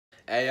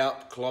Hey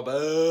up,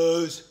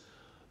 clobbers.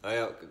 Hey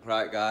up,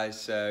 right guys,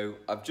 so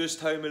I'm just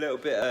home a little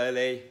bit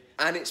early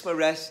and it's my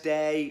rest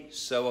day,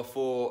 so I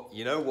thought,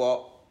 you know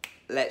what,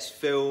 let's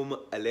film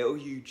a little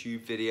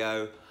YouTube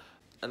video.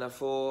 And I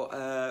thought,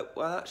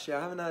 well actually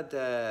I haven't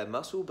had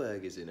mussel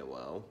burgers in a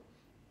while,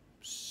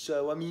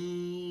 so I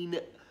mean,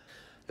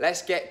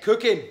 let's get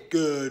cooking.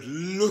 Good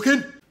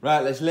looking. Right,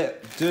 let's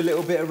do a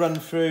little bit of run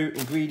through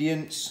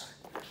ingredients.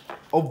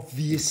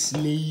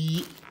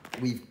 Obviously,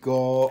 we've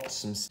got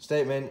some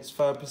statements,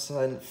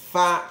 5%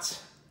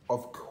 fat,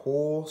 of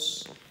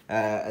course.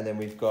 And then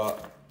we've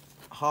got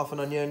half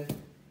an onion,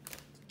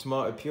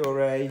 tomato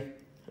puree,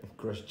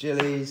 crushed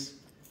chilies,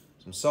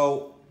 some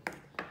salt.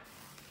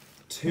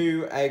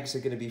 2 eggs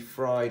are gonna be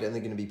fried and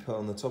they're gonna be put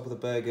on the top of the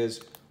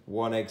burgers.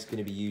 1 egg's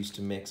gonna be used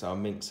to mix our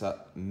mince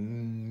up.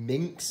 Bloody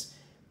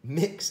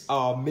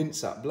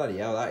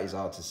hell, that is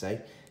hard to say.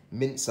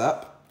 Mince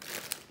up.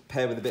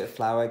 Pair with a bit of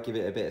flour, give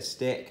it a bit of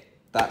stick.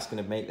 That's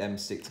gonna make them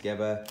stick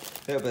together. A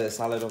little bit of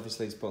salad,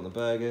 obviously, to put on the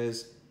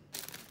burgers.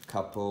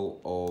 Couple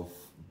of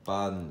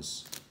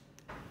buns.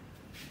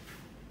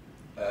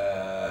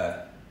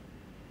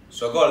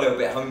 So I got a little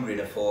bit hungry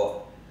and I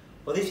thought,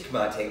 well, this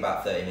might take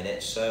about 30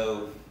 minutes,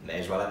 so may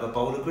as well have a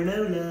bowl of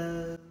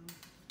granola.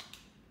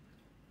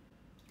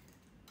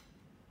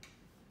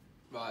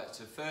 Right,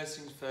 so first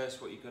things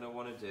first, what you're gonna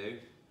wanna do,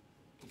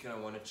 you're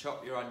gonna wanna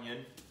chop your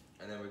onion,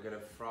 and then we're gonna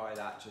fry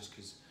that just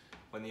because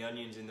when the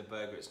onion's in the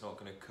burger, it's not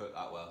gonna cook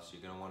that well. So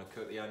you're gonna wanna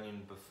cook the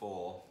onion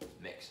before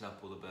mixing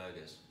up all the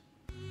burgers.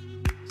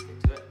 Stick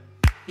to it.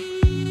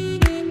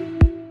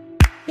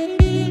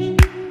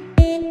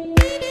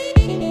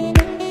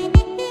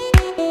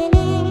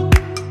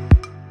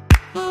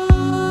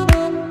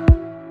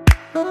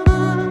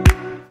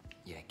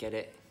 Yeah, get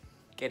it.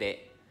 Get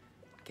it.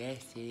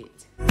 Get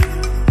it.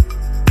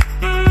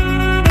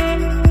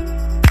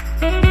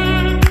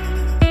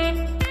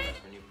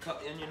 When you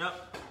cut the onion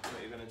up,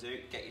 what you're going to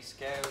do, get your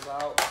scales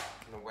out,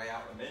 you're going to weigh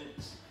out the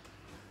mince.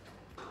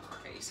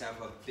 Get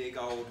yourself a big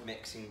old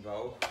mixing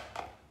bowl.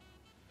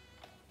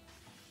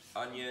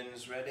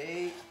 Onions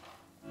ready.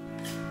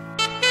 Right,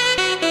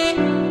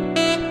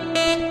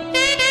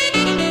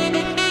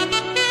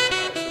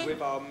 so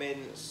with our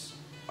mince,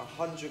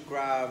 100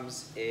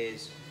 grams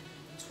is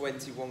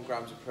 21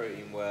 grams of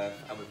protein worth,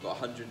 and we've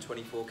got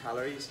 124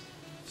 calories.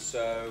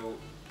 So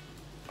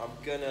I'm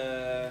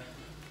gonna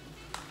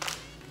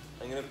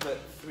put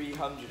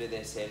 300 of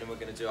this in, and we're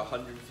gonna do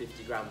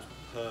 150 grams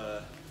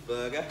per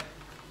burger.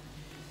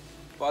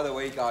 By the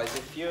way, guys,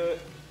 if you're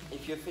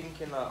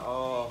thinking that,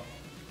 oh,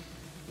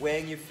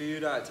 weighing your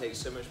food out takes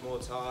so much more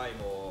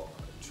time, or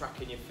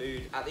tracking your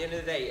food, at the end of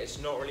the day, it's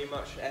not really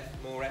much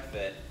more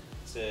effort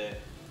to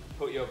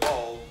put your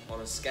bowl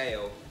on a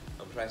scale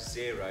and press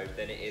 0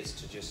 than it is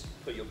to just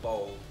put your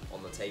bowl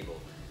on the table.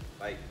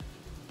 Like,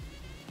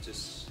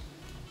 just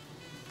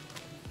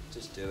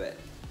do it.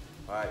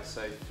 Alright,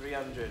 so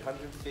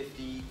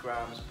 150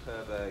 grams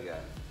per burger.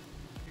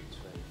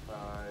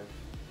 225,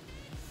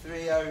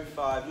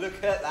 305,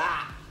 look at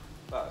that!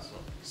 Well,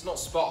 it's not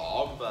spot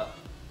on, but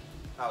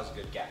that was a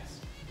good guess.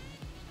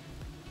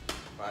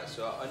 Right,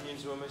 so our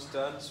onions are almost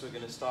done, so we're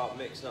going to start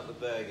mixing up the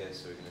burgers.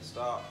 So we're going to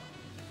start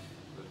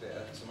with a bit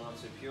of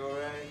tomato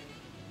puree.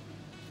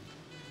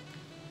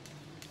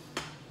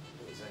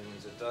 These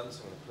onions are done,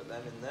 so I'm going to put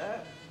them in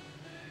there.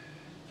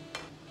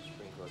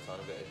 Sprinkle a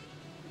tiny bit of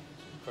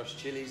some crushed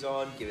chilies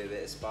on, give it a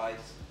bit of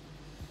spice.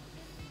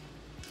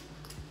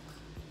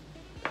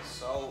 A bit of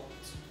salt.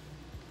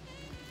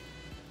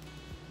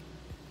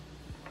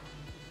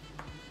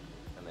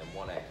 And then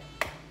 1 egg.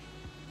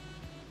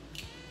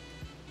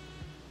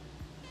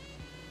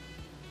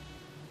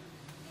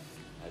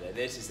 And then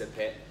this is the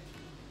pit.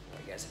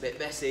 It gets a bit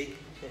messy.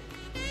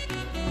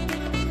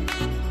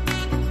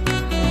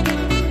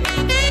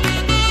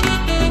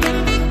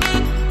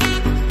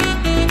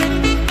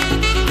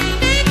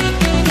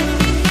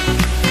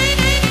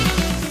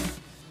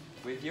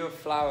 With your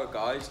flour,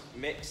 guys,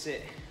 mix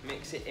it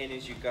in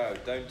as you go.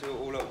 Don't do it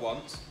all at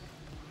once.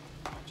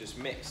 Just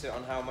mix it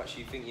on how much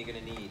you think you're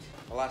gonna need.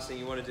 The last thing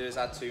you want to do is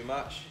add too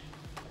much.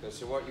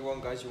 So what you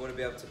want, guys, you want to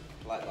be able to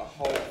let the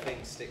whole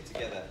thing stick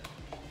together.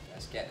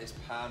 Let's get this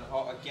pan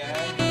hot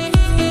again.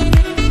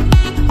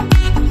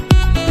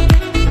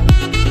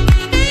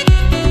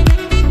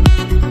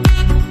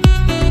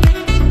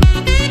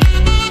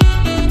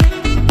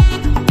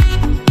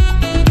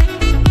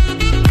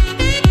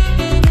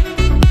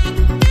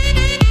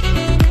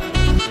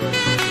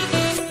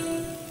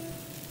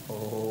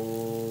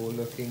 Oh,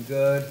 looking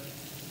good.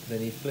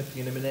 Then you're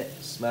flipping in a minute,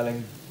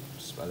 smelling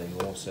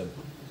awesome.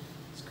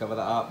 Let's cover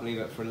that up, leave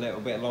it for a little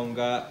bit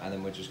longer, and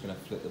then we're just gonna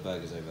flip the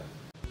burgers over.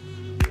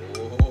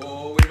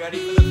 Oh, we ready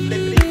for the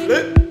flippity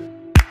flip?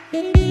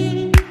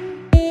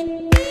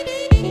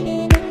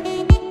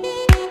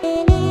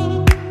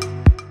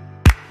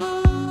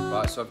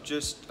 Right, so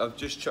I've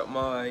just chopped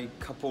my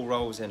couple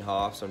rolls in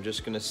half, so I'm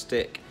just gonna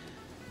stick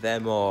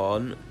them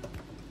on.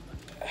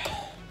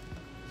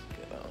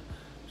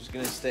 Just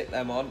gonna stick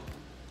them on,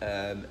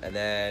 and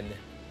then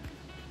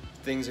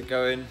things are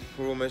going.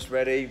 We're almost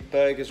ready.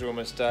 Burgers are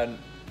almost done.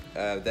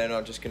 Then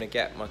I'm just gonna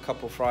get my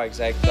couple fried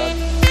eggs done.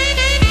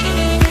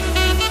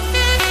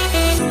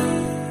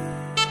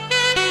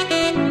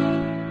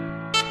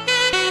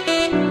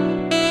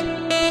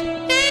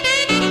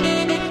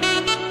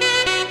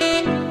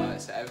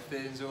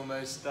 Everything's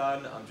almost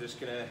done. I'm just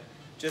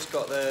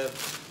got the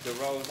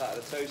rolls out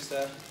of the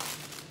toaster.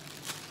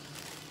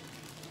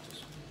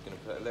 Just gonna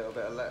put a little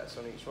bit of lettuce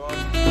on each one.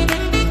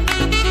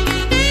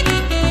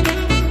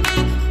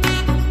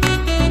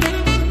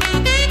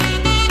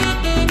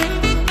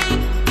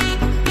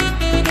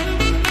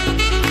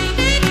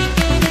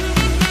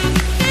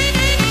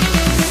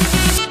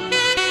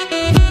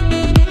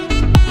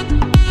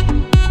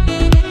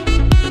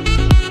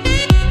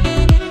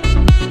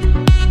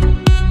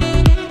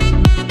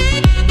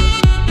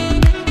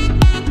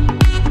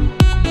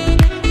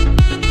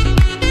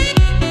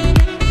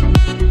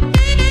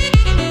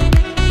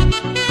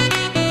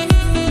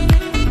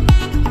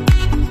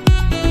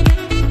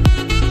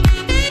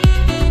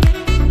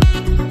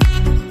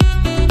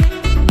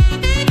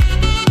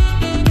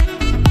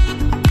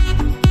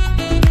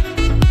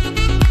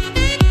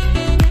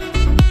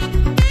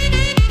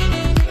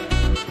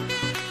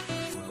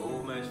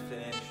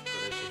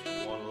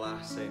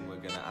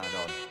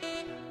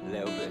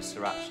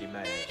 Sriracha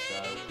mayo. So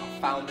I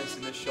found this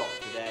in the shop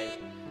today.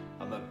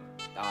 I'm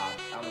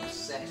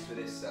obsessed with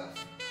this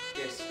stuff.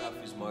 This stuff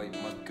is my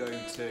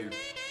go-to.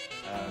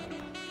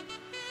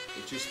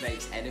 It just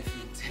makes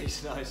anything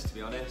taste nice, to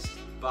be honest.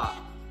 But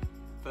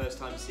first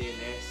time seeing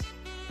this,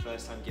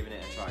 first time giving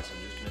it a try. So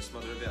I'm just gonna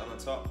smother a bit on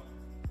the top.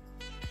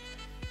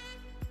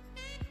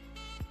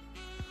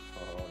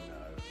 Oh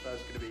no,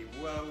 that's gonna be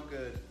well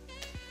good.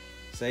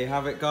 So you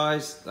have it,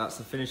 guys. That's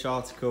the finished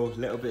article. A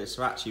little bit of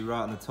sriracha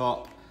right on the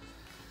top.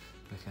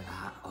 Look at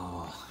that.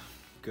 Oh,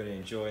 gonna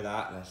enjoy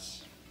that.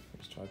 Let's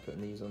try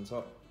putting these on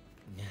top.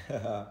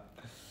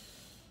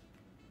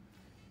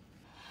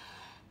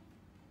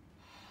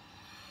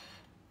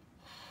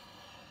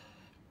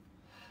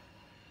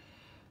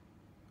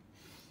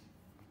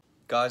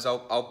 Guys,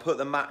 I'll put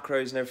the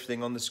macros and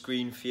everything on the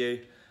screen for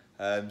you,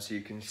 so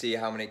you can see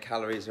how many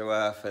calories are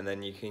worth, and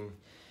then you can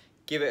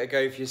give it a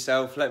go for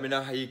yourself. Let me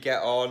know how you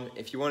get on.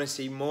 If you want to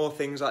see more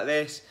things like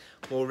this,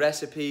 more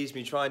recipes,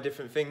 me trying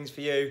different things for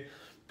you,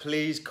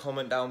 please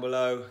comment down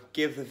below,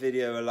 give the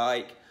video a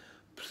like,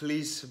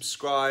 please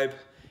subscribe.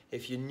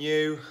 If you're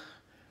new,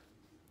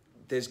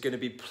 there's gonna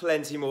be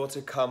plenty more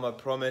to come, I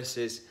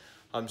promise.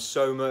 I'm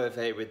so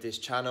motivated with this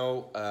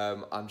channel.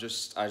 I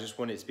just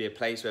want it to be a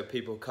place where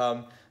people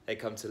come, they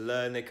come to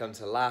learn, they come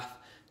to laugh,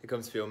 they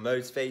come to feel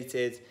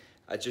motivated.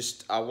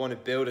 I wanna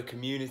build a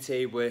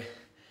community where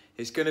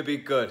it's gonna be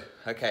good.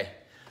 Okay,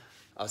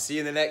 I'll see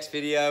you in the next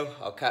video.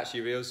 I'll catch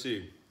you real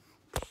soon.